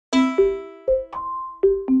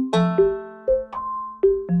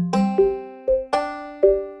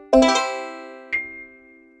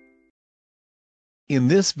In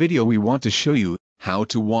this video we want to show you how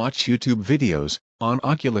to watch YouTube videos on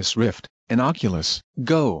Oculus Rift and Oculus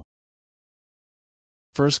Go.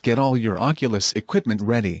 First, get all your Oculus equipment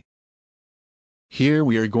ready. Here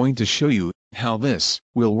we are going to show you how this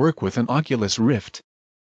will work with an Oculus Rift.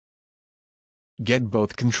 Get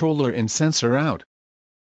both controller and sensor out.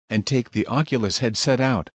 And take the Oculus headset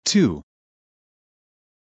out, too.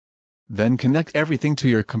 Then connect everything to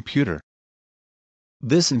your computer.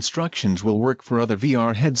 This instructions will work for other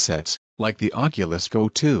VR headsets, like the Oculus Go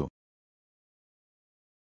 2.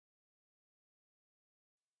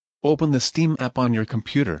 Open the Steam app on your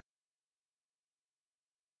computer.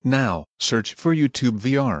 Now, search for YouTube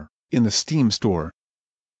VR in the Steam store.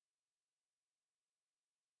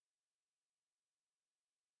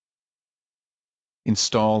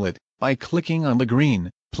 Install it by clicking on the green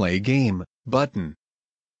Play Game button.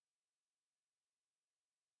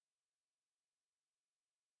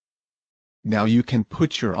 Now you can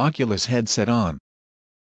put your Oculus headset on.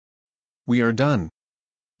 We are done.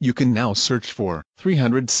 You can now search for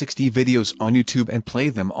 360 videos on YouTube and play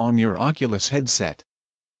them on your Oculus headset.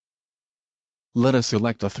 Let us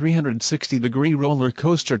select a 360-degree roller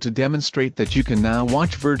coaster to demonstrate that you can now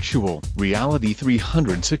watch virtual reality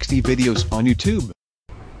 360 videos on YouTube.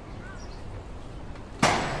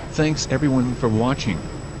 Thanks everyone for watching.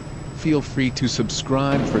 Feel free to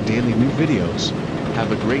subscribe for daily new videos.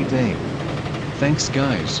 Have a great day. Thanks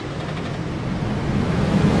guys.